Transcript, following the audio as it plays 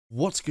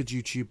What's good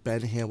YouTube,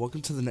 Ben here,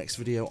 welcome to the next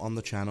video on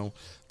the channel.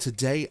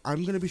 Today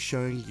I'm going to be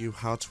showing you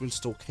how to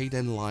install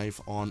Kdenlive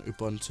on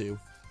Ubuntu.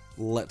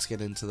 Let's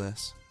get into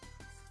this.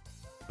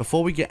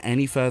 Before we get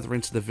any further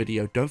into the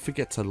video, don't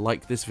forget to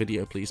like this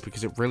video please,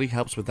 because it really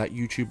helps with that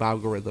YouTube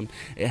algorithm.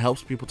 It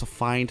helps people to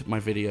find my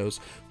videos.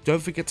 Don't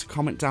forget to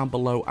comment down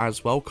below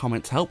as well.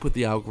 Comments help with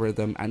the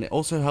algorithm and it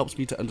also helps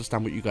me to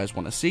understand what you guys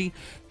want to see.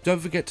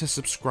 Don't forget to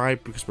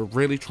subscribe because we're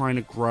really trying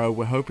to grow.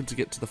 We're hoping to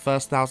get to the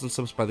first 1,000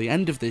 subs by the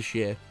end of this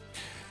year.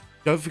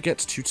 Don't forget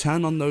to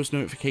turn on those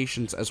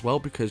notifications as well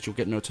because you'll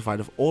get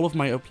notified of all of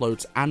my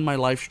uploads and my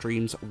live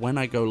streams when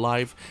I go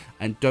live.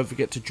 And don't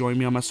forget to join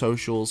me on my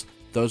socials.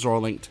 Those are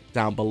all linked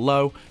down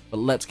below. But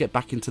let's get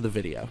back into the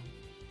video.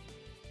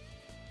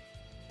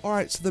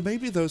 Alright, so there may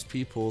be those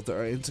people that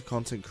are into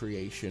content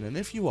creation, and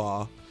if you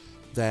are,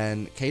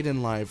 then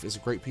Kdenlive is a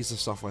great piece of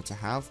software to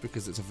have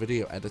because it's a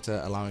video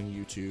editor allowing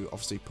you to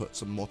obviously put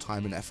some more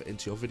time and effort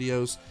into your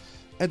videos,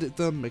 edit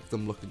them, make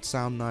them look and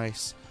sound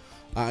nice.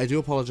 I do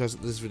apologize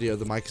that this video,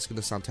 the mic is going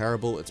to sound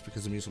terrible. It's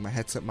because I'm using my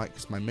headset mic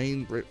because my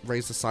main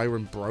Razer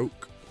Siren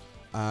broke.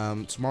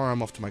 Tomorrow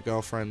I'm off to my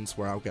girlfriend's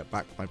where I'll get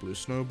back my blue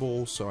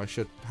snowball, so I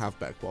should have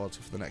better quality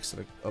for the next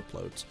set of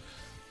uploads.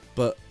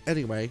 But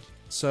anyway,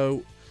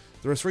 so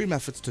there are three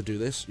methods to do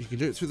this. You can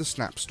do it through the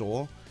Snap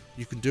Store,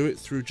 you can do it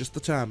through just the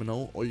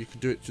terminal, or you can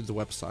do it through the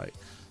website.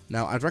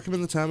 Now, I'd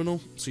recommend the terminal,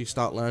 so you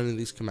start learning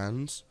these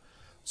commands.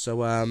 So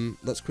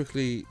let's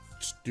quickly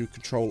just do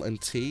Control and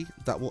T.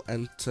 That will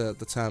enter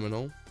the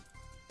terminal.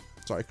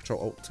 Sorry, Control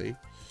Alt T.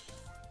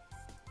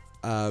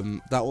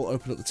 That will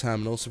open up the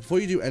terminal. So before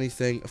you do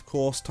anything, of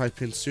course,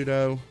 type in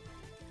sudo.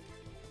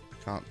 I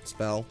can't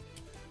spell.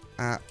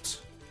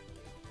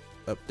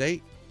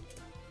 apt-update.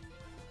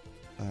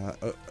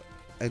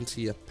 Enter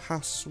your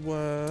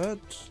password.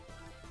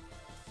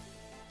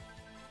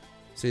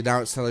 See,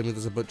 now it's telling me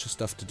there's a bunch of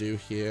stuff to do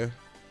here.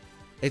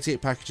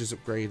 88 packages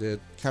upgraded,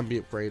 can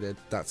be upgraded,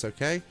 that's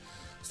okay.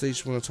 So you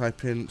just want to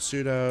type in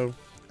sudo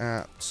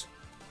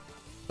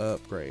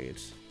apt-upgrade.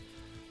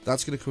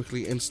 That's going to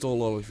quickly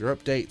install all of your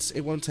updates.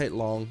 It won't take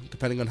long,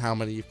 depending on how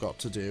many you've got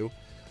to do.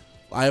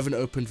 I haven't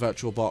opened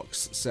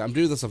VirtualBox, so I'm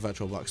doing this on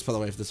VirtualBox, by the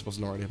way, if this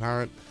wasn't already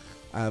apparent.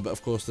 But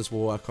of course, this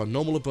will work on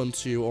normal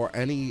Ubuntu or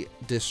any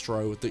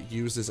distro that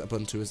uses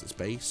Ubuntu as its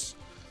base.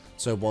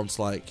 So ones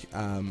like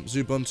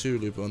Ubuntu,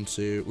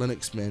 Lubuntu,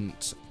 Linux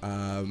Mint,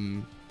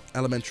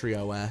 Elementary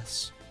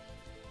OS.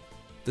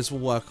 This will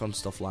work on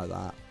stuff like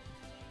that.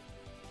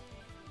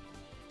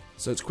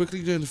 So it's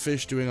quickly going to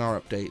finish doing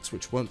our updates,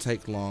 which won't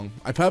take long.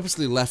 I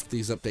purposely left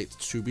these updates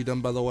to be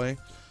done, by the way,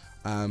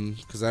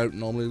 because I don't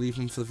normally leave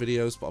them for the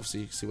videos, but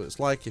obviously you can see what it's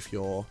like if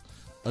you're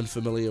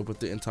unfamiliar with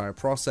the entire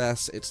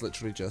process. It's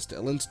literally just,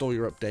 it'll install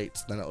your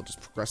updates, then it'll just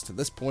progress to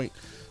this point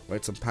where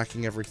it's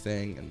unpacking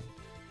everything and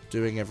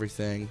doing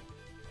everything.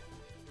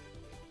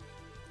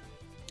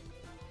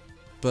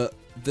 But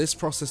this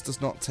process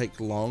does not take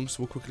long,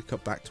 so we'll quickly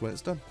cut back to when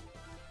it's done.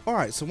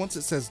 Alright, so once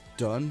it says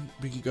done,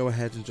 we can go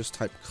ahead and just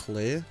type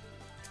clear.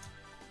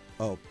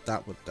 Oh,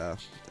 that would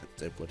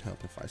it would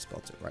help if I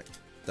spelled it right.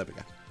 There we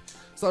go.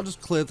 So I'll just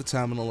clear the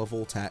terminal of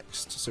all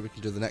text so we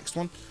can do the next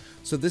one.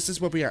 So this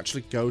is where we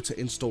actually go to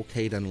install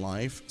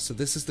Kdenlive. So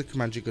this is the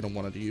command you're going to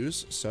want to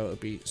use. So it'll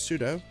be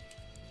sudo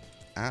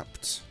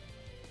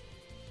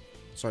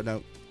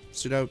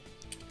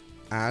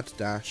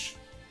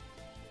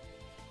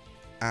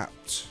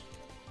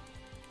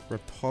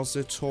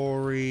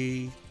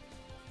add-apt-repository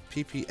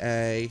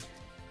ppa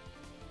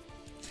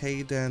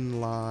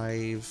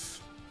kdenlive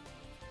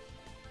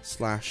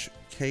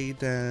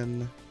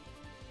 /kden.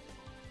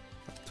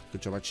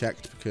 Good job I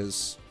checked,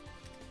 because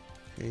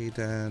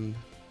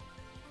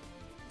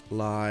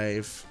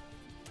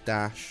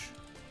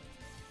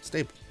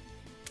kdenlive-stable.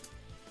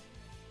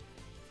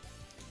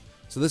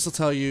 So this will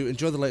tell you,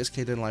 enjoy the latest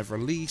Kdenlive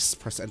release,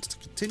 press enter to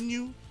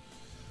continue.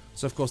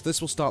 So of course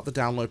this will start the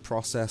download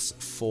process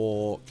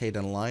for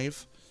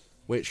Kdenlive,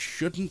 which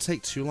shouldn't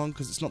take too long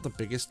because it's not the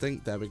biggest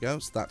thing. There we go,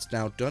 so that's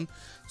now done.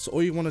 So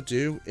all you want to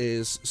do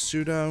is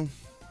sudo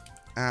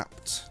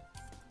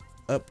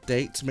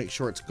apt-update to make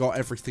sure it's got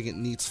everything it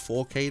needs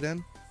for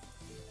Kden.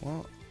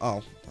 What?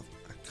 Oh,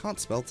 I can't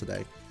spell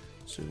today.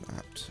 Sudo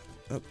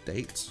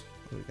apt-update.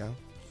 There we go.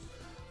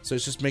 So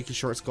it's just making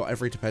sure it's got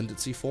every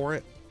dependency for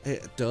it.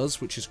 It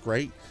does, which is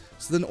great.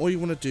 So then all you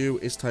want to do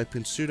is type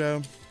in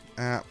sudo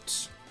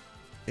apt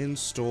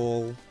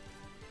install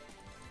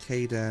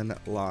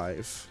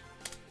Kdenlive.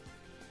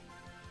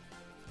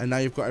 And now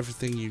you've got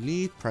everything you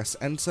need. Press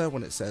enter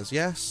when it says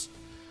yes.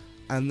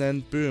 And then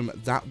boom,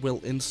 that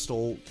will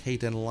install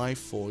Kdenlive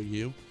for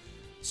you.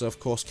 So of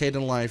course,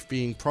 Kdenlive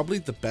being probably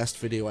the best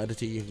video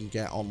editor you can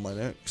get on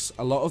Linux.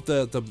 A lot of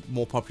the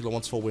more popular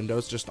ones for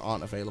Windows just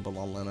aren't available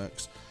on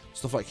Linux.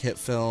 Stuff like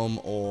HitFilm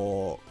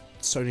or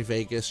Sony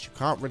Vegas, you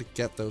can't really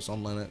get those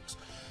on Linux.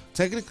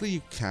 Technically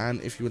you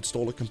can if you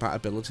install a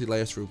compatibility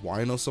layer through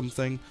Wine or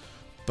something,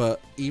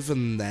 but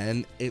even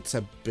then it's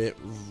a bit...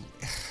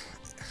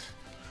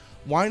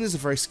 Wine is a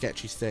very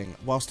sketchy thing.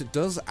 Whilst it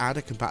does add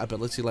a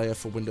compatibility layer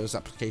for Windows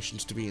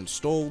applications to be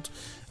installed,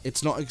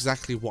 it's not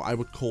exactly what I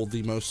would call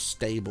the most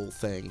stable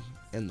thing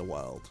in the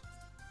world.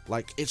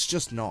 Like, it's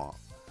just not.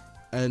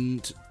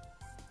 And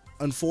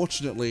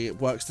unfortunately, it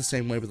works the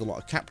same way with a lot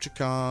of capture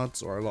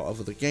cards or a lot of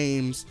other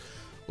games.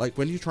 Like,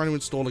 when you're trying to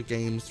install a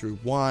game through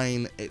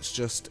Wine,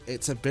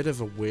 it's a bit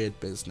of a weird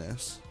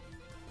business.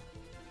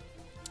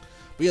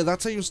 But yeah,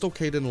 that's how you install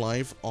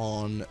Kdenlive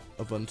on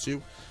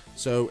Ubuntu.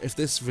 So if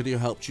this video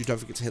helped you, don't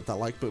forget to hit that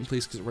like button,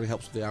 please, because it really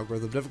helps with the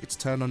algorithm. Don't forget to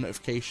turn on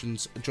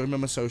notifications. Join me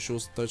on my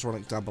socials. Those are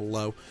linked down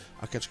below.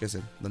 I'll catch you guys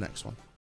in the next one.